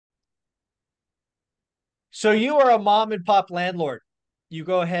So you are a mom and pop landlord. You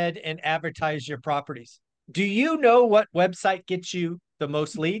go ahead and advertise your properties. Do you know what website gets you the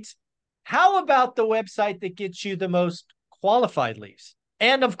most leads? How about the website that gets you the most qualified leads?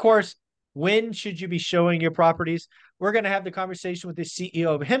 And of course, when should you be showing your properties? We're going to have the conversation with the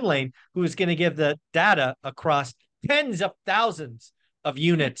CEO of Hemlane, who is going to give the data across tens of thousands of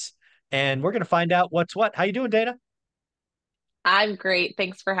units. And we're going to find out what's what. How you doing, Dana? I'm great.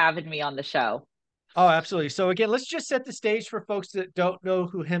 Thanks for having me on the show. Oh, absolutely. So again, let's just set the stage for folks that don't know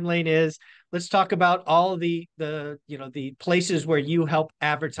who Hemlane is. Let's talk about all the places where you help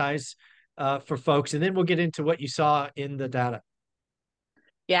advertise for folks, and then we'll get into what you saw in the data.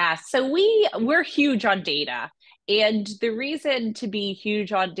 Yeah, so we're huge on data. And the reason to be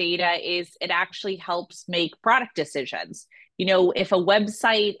huge on data is it actually helps make product decisions.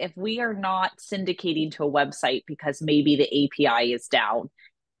 If we are not syndicating to a website because maybe the API is down,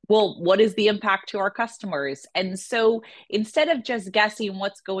 well, what is the impact to our customers? And so instead of just guessing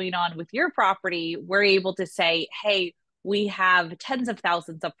what's going on with your property, we're able to say, hey, we have tens of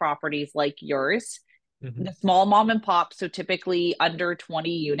thousands of properties like yours, Mhm. the small mom and pop, so typically under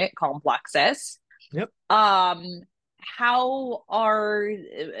 20 unit complexes. Yep. Um, how are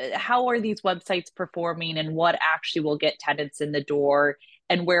these websites performing and what actually will get tenants in the door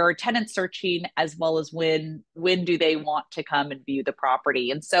and where are tenants searching as well as when do they want to come and view the property?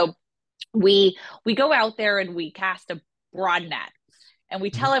 And so we go out there and we cast a broad net and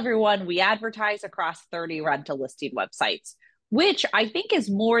we Mhm. tell everyone we advertise across 30 rental listing websites, which I think is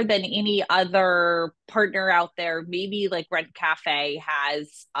more than any other partner out there. Maybe like Rent Cafe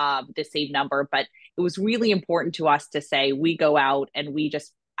has the same number, but it was really important to us to say we go out and we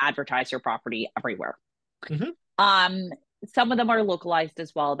just advertise your property everywhere. Mhm. Um, some of them are localized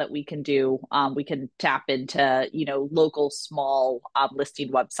as well that we can do. We can tap into, local small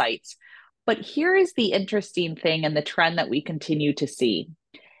listing websites. But here is the interesting thing and the trend that we continue to see.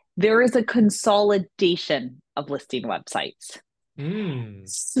 There is a consolidation of listing websites. Mm.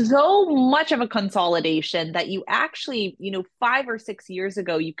 So much of a consolidation that you actually, 5 or 6 years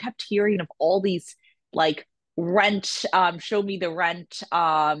ago, you kept hearing of all these like rent, show me the rent,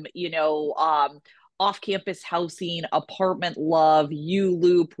 off campus housing, apartment love, U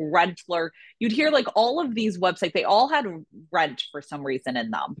Loop, Rentler. You'd hear like all of these websites, they all had rent for some reason in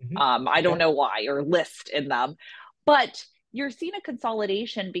them. Mhm. I don't Okay. know why, or list in them. But you're seeing a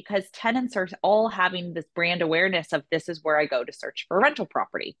consolidation because tenants are all having this brand awareness of this is where I go to search for a rental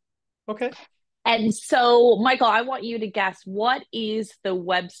property. Okay. And so, Michael, I want you to guess what is the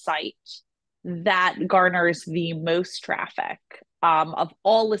website that garners the most traffic of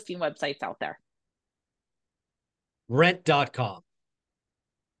all listing websites out there? Rent.com.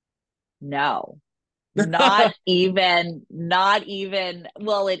 No, not even.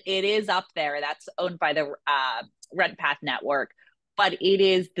 Well, it is up there. That's owned by the RentPath network, but it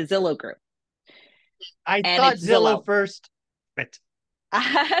is the Zillow group, I and thought it's Zillow Zillow. first. But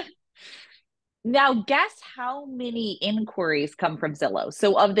Now, guess how many inquiries come from Zillow?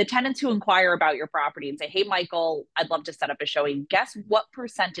 So, of the tenants who inquire about your property and say, hey, Michael, I'd love to set up a showing, guess what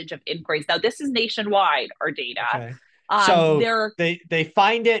percentage of inquiries? Now, this is nationwide, our data. okay. So There, they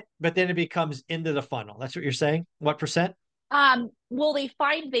find it, but then it becomes into the funnel. That's what you're saying? What percent? well,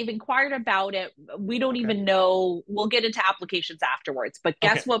 they've inquired about it. We don't Okay. even know. We'll get into applications afterwards, but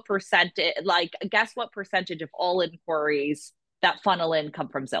Okay. guess what percentage of all inquiries that funnel in come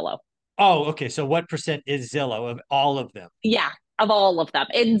from Zillow? Oh, okay. So what percent is Zillow of all of them? Yeah, of all of them.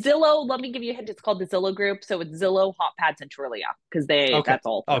 And Zillow, let me give you a hint. It's called the Zillow Group. So it's Zillow, Hot Pads, and Trulia because Okay. that's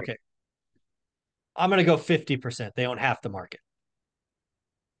all three. Okay. I'm gonna go 50%. They own half the market.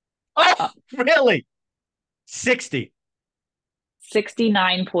 Oh, Uh, really? 60.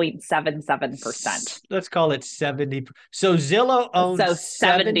 69.77%. Let's call it 70. So Zillow owns So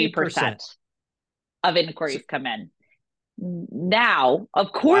 70%. 70% of So, inquiries come in. Now,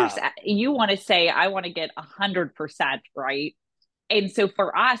 of course, wow. you want to say, I want to get 100%, right? And so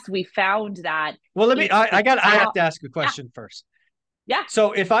for us, we found that Well, it's the I have top. to ask a Yeah, question first. yeah.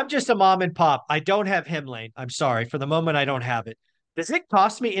 So if I'm just a mom and pop, I don't have Hemlane. I'm sorry. For the moment, I don't have it. Does it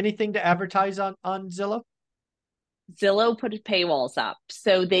cost me anything to advertise on Zillow? Zillow put paywalls up.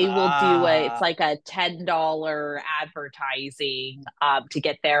 So they will it's Ah, like a $10 advertising to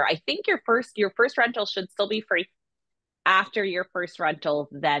get there. I think your first rental should still be free. After your first rental,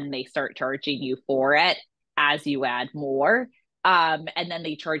 then they start charging you for it as you add more. And then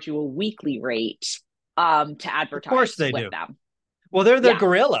they charge you a weekly rate to of course advertise they with do. them. Well, they're the Yeah,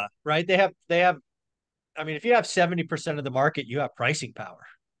 gorilla, right? They have, I mean, if you have 70% of the market, you have pricing power.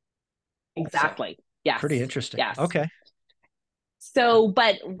 So exactly. Yes. pretty interesting. Yes. Okay. So,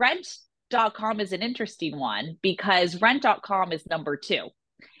 but rent rent.com is an interesting one because rent.com is number two.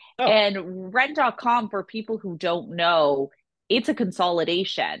 Oh, And rent.com, for people who don't know, it's a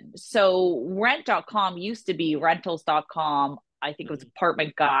consolidation. So rent.com used to be rentals.com. I think it was mhm.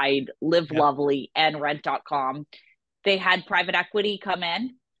 Apartment Guide, Live Yep. Lovely, and rent.com. They had private equity come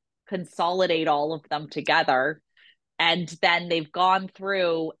in, consolidate all of them together. And then they've gone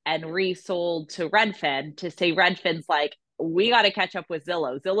through and resold to Redfin to say Redfin's like, we got to catch up with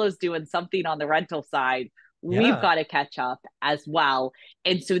Zillow. Zillow's doing something on the rental side. We've Yeah. got to catch up as well.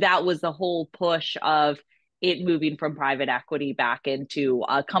 And so that was the whole push of it moving from private equity back into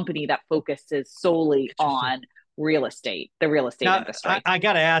a company that focuses solely Interesting. on real estate, the real estate Now, industry. I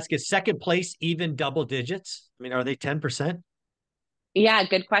got to ask, is second place even double digits? I mean, are they 10%? Yeah,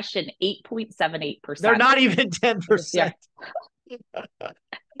 good question. They're 8.78%. not even Yeah. 10%.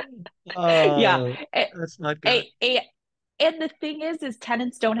 Yeah. Oh, that's not good. And the thing is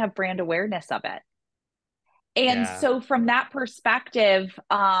tenants don't have brand awareness of it. And Yeah. so from that perspective,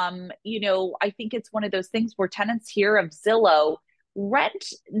 I think it's one of those things where tenants hear of Zillow,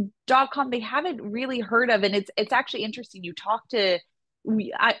 rent.com, they haven't really heard of. And it's actually interesting. You talk to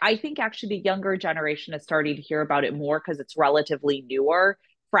I think actually the younger generation is starting to hear about it more because it's relatively newer,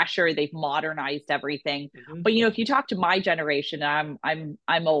 fresher. They've modernized everything. Mhm. But if you talk to my generation, I'm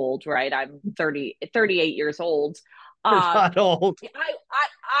old, right? I'm 38 years old. You're Um, not old.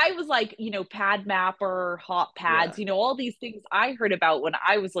 I was like, Pad Mapper, Hot Yeah. Pads, all these things I heard about when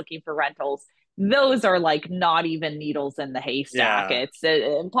I was looking for rentals. Those are like not even needles in the haystack. Yeah. It's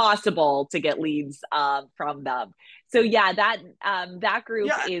impossible to get leads from them. So yeah, that group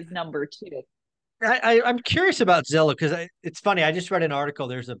Yeah. is number two. I'm curious about Zillow because it's funny. I just read an article.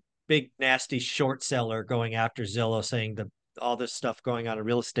 There's a big, nasty short seller going after Zillow saying that all this stuff going on in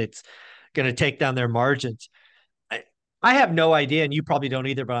real estate's going to take down their margins. I, I have no idea, and you probably don't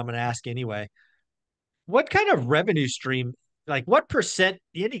either, but I'm going to ask anyway. What kind of revenue stream, like what percent,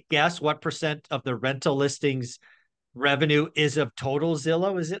 any guess what percent of the rental listings revenue is of total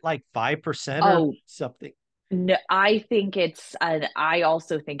Zillow? Is it like 5% or Oh, something? no, I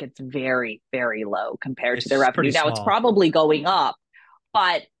also think it's very, very low compared to the It's pretty revenue. Now it's small. probably going up,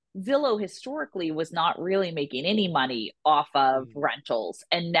 but Zillow historically was not really making any money off of Mm. rentals.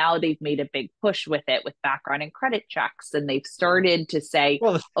 And now they've made a big push with it with background and credit checks. And they've Mm. started to say,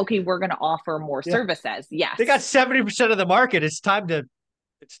 Well, okay, we're going to offer more yeah, services. they got Yes, 70% of the market. It's time to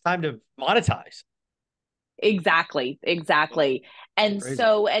monetize. exactly. Exactly. And Crazy.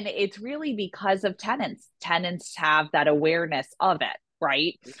 so, and it's really because of tenants. Tenants have that awareness of it,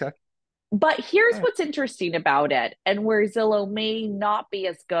 right? Okay. But here's All right. what's interesting about it, and where Zillow may not be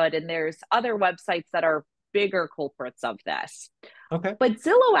as good, and there's other websites that are bigger culprits of this. Okay. But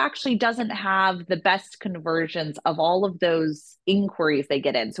Zillow actually doesn't have the best conversions of all of those inquiries they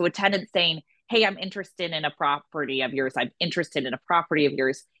get in. So a tenant saying, hey, I'm interested in a property of yours, I'm interested in a property of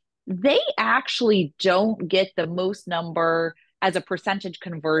yours. They actually don't get the most number as a percentage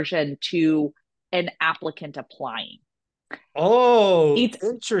conversion to an applicant applying. Oh, It's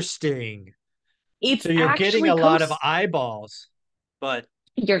interesting. it's So you're getting actually a lot of comes eyeballs, but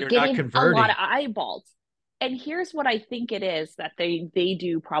you're you're not getting a lot of converting. eyeballs. And here's what I think it is that they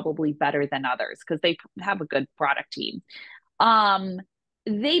do probably better than others because they have a good product team. Um,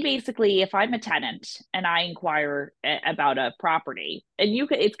 they basically, if I'm a tenant and I inquire about a property, and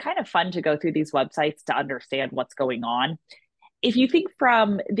it's kind of fun to go through these websites to understand what's going on. If you think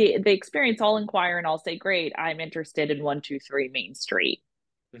from the experience, I'll inquire and I'll say, great, I'm interested in 123 Main Street.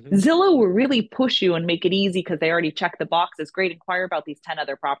 Mhm. Zillow will really push you and make it easy because they already check the boxes. Great, inquire about these 10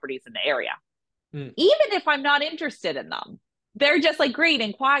 other properties in the area. Mm. Even if I'm not interested in them, they're just like, great,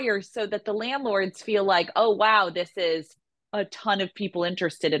 inquire so that the landlords feel like, oh, wow, this is a ton of people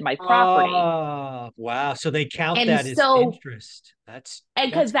interested in my property. Oh, wow. So they count And that as so, interest. That's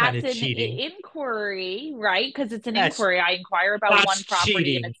and that's because kind that's of an cheating. inquiry, right? Because it's an That's inquiry. I inquire about that's one property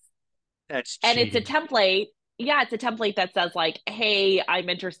and cheating. That's it's a cheating. template. Yeah, it's a template that says like, hey, I'm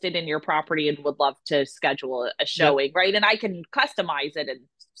interested in your property and would love to schedule a Yep. showing, right? And I can customize it and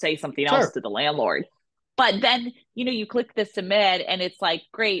say something else Sure. to the landlord. But then, you click the submit and it's like,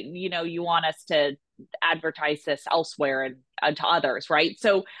 great, you want us to advertise this elsewhere and to others, right?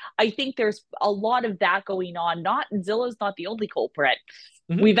 So I think there's a lot of that going on. Not Zillow's not the only culprit.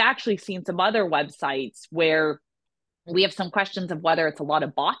 Mhm. We've actually seen some other websites where we have some questions of whether it's a lot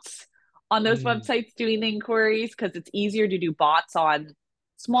of bots on those Mm. websites doing the inquiries because it's easier to do bots on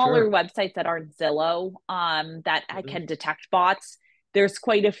smaller Sure. websites that aren't Zillow that Mhm. can detect bots. There's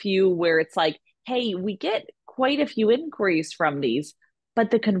quite a few where it's like, hey, we get quite a few inquiries from these,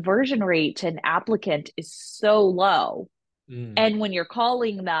 but the conversion rate to an applicant is so low. Mm. And when you're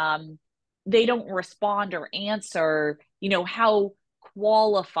calling them, they don't respond or answer, how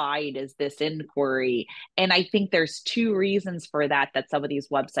qualified is this inquiry? And I think there's two reasons for that, that some of these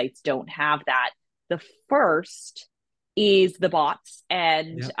websites don't have that. The first is the bots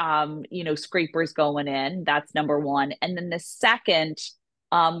and, Yeah. scrapers going in. That's number one. And then the second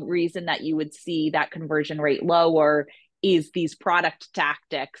reason that you would see that conversion rate lower is these product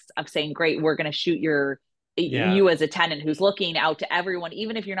tactics of saying, great, we're going to shoot Yeah. you as a tenant who's looking out to everyone,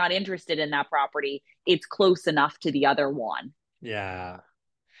 even if you're not interested in that property, it's close enough to the other one. Yeah.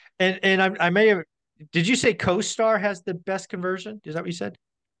 And I may have, did you say CoStar has the best conversion? Is that what you said?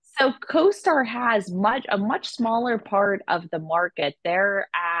 So CoStar has a much smaller part of the market. They're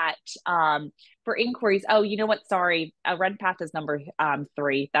at for inquiries. Oh, you know what? Sorry, RentPath is number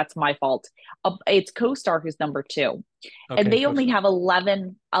three. That's my fault. It's CoStar who's number two, and Okay, they only CoStar. have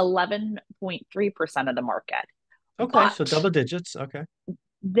 11.3% of the market. Okay, so But double digits. Okay.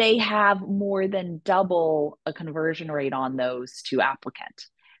 they have more than double a conversion rate on those to applicant,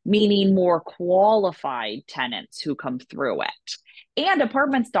 meaning more qualified tenants who come through it. And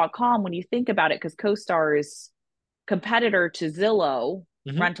apartments.com, when you think about it, because CoStar's competitor to Zillow,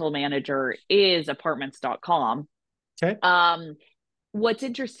 Hmm. rental manager, is apartments.com. Okay. What's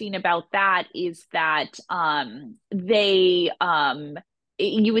interesting about that is that they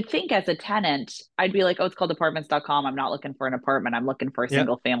you would think as a tenant, I'd be like, oh, it's called apartments.com. I'm not looking for an apartment. I'm looking for a Yeah.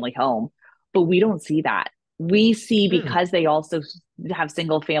 single family home. But we don't see that. We see, Hmm. because they also have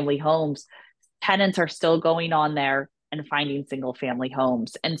single family homes, tenants are still going on there and finding single family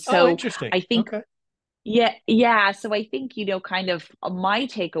homes. And Oh, so interesting. I think, Okay. yeah, yeah. So I think, kind of my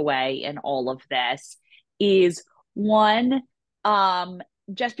takeaway in all of this is one, um,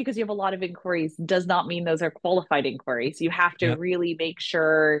 just because you have a lot of inquiries does not mean those are qualified inquiries. You have to Yeah. really make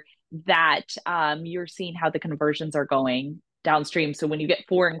sure that you're seeing how the conversions are going downstream. So when you get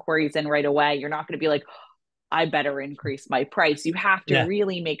four inquiries in right away, you're not going to be like, I better increase my price. You have to Yeah.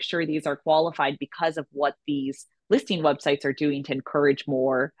 really make sure these are qualified because of what these listing websites are doing to encourage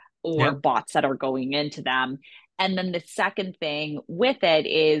more, or Yeah. bots that are going into them. And then the second thing with it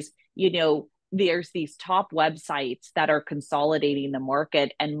is, there's these top websites that are consolidating the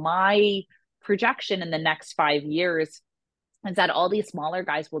market. And my projection in the next 5 years is that all these smaller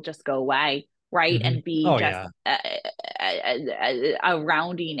guys will just go away, right? Hmm. And be Oh, just yeah. a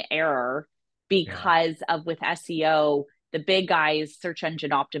rounding error, Yeah. because of, with SEO, the big guys, search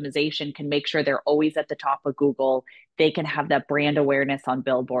engine optimization, can make sure they're always at the top of Google. They can have that brand awareness on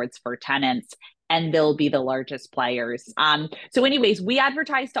billboards for tenants, and they'll be the largest players. So anyways, we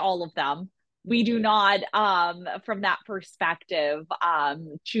advertise to all of them. We do not, from that perspective,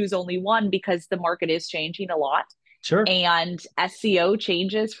 choose only one, because the market is changing a lot Sure. and SEO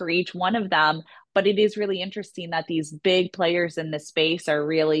changes for each one of them. But it is really interesting that these big players in the space are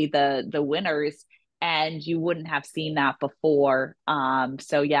really the winners, and you wouldn't have seen that before.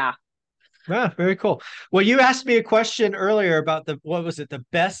 So yeah. Ah, very cool. Well, you asked me a question earlier about what was it, the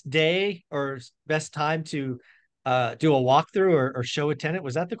best day or best time to do a walkthrough or show a tenant?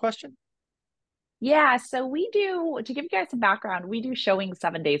 Was that the question? Yeah, so we do, to give you guys some background, we do showings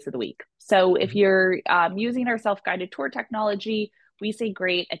 7 days of the week. So if Mhm. you're using our self-guided tour technology, we say,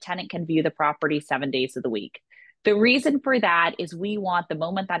 great, a tenant can view the property 7 days of the week. The reason for that is we want, the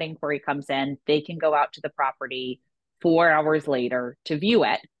moment that inquiry comes in, they can go out to the property 4 hours later to view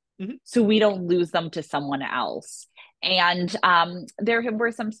it, Mhm. so we don't lose them to someone else. And there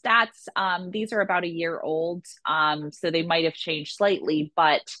were some stats. These are about a year old, so they might have changed slightly,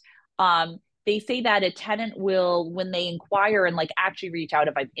 but um, they say that a tenant will, when they inquire and like actually reach out,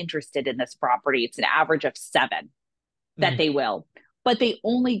 if I'm interested in this property, it's an average of seven that Mm. they will, but they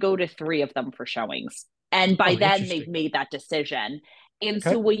only go to three of them for showings. And by Oh, then they've interesting. made that decision. And so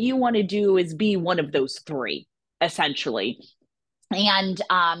Okay. what you want to do is be one of those three, essentially. And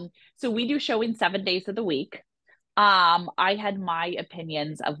so we do showing 7 days of the week. I had my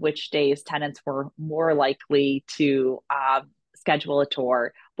opinions of which days tenants were more likely to schedule a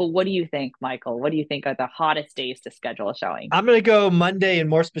tour. But what do you think, Michael? What do you think are the hottest days to schedule a showing? I'm going to go Monday and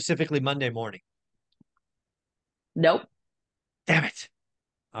more specifically Monday morning. Nope. Damn it.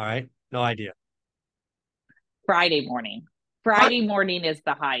 All right. No idea. Friday morning. What? Friday morning is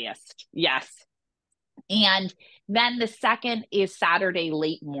the highest. Yes. And then the second is Saturday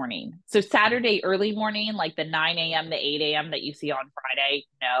late morning. So Saturday early morning, like the 9 a.m. to 8 a.m. that you see on Friday,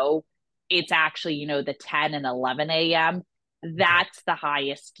 no, it's actually, the 10 and 11 a.m. Okay. That's the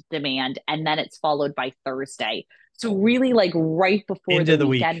highest demand. And then it's followed by Thursday. So really like right before Into the the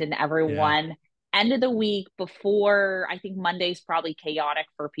weekend, week. and Yeah. everyone end of the week before, I think Monday's probably chaotic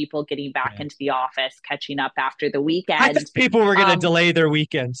for people getting back Yeah. into the office, catching up after the I thought weekend. people were going to Um, delay their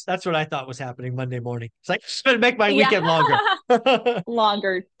weekends. That's what I thought was happening Monday morning. It's like, it's going to make my yeah, weekend longer.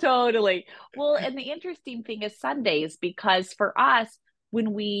 longer, totally. Well, and the interesting thing is Sundays, because for us,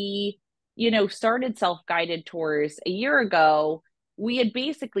 when we, started self-guided tours a year ago, we had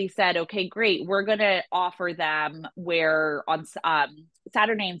basically said, okay, great, we're going to offer them where on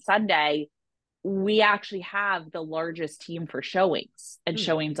Saturday and Sunday, we actually have the largest team for showings and Hmm,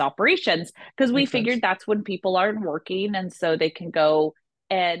 showings operations because we makes sense. figured that's when people aren't working and so they can go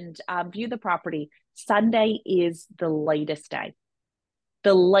and view the property. Sunday is the lightest day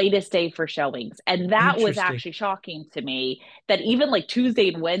for showings. And that was Interesting. actually shocking to me that even like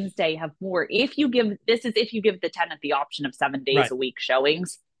Tuesday and Wednesday have more. If you give the tenant the option of 7 days Right. a week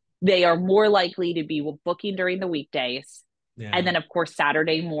showings, they are more likely to be booking during the weekdays. And Yeah. then, of course,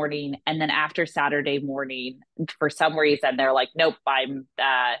 Saturday morning. And then after Saturday morning, for some reason, they're like, nope,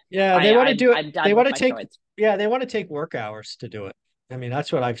 Yeah. They want to do it. I'm They done want with to my take, showings. yeah, they want to take work hours to do it. I mean,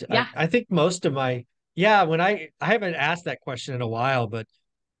 that's what Yeah. I think most of my, yeah, when I haven't asked that question in a while, but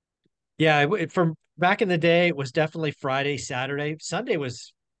yeah, from back in the day, it was definitely Friday, Saturday. Sunday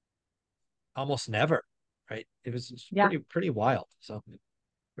was almost never, right? It was Yeah. pretty wild. So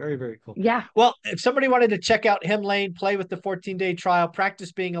very, very cool. Yeah. Well, if somebody wanted to check out Hem Lane, play with the 14-day trial,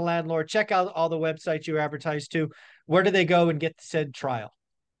 practice being a landlord, check out all the websites you advertise to, where do they go and get said trial?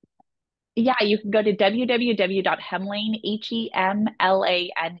 Yeah, you can go to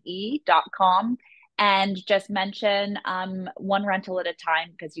www.hemlane.com and just mention one rental at a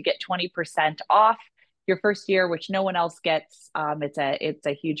time because you get 20% off your first year, which no one else gets. It's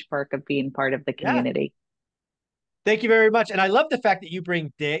a huge perk of being part of the Yeah. community. Thank you very much. And I love the fact that you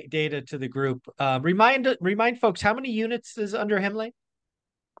bring data to the group. Remind folks how many units is under Hem Lane?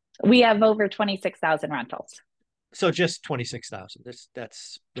 We have over 26,000 rentals. So just 26,000.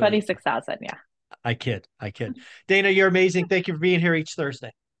 That's really, 26,000, yeah. I kid. I kid. Dana, you're amazing. Thank you for being here each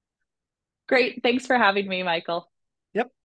Thursday. Great. Thanks for having me, Michael. Yep.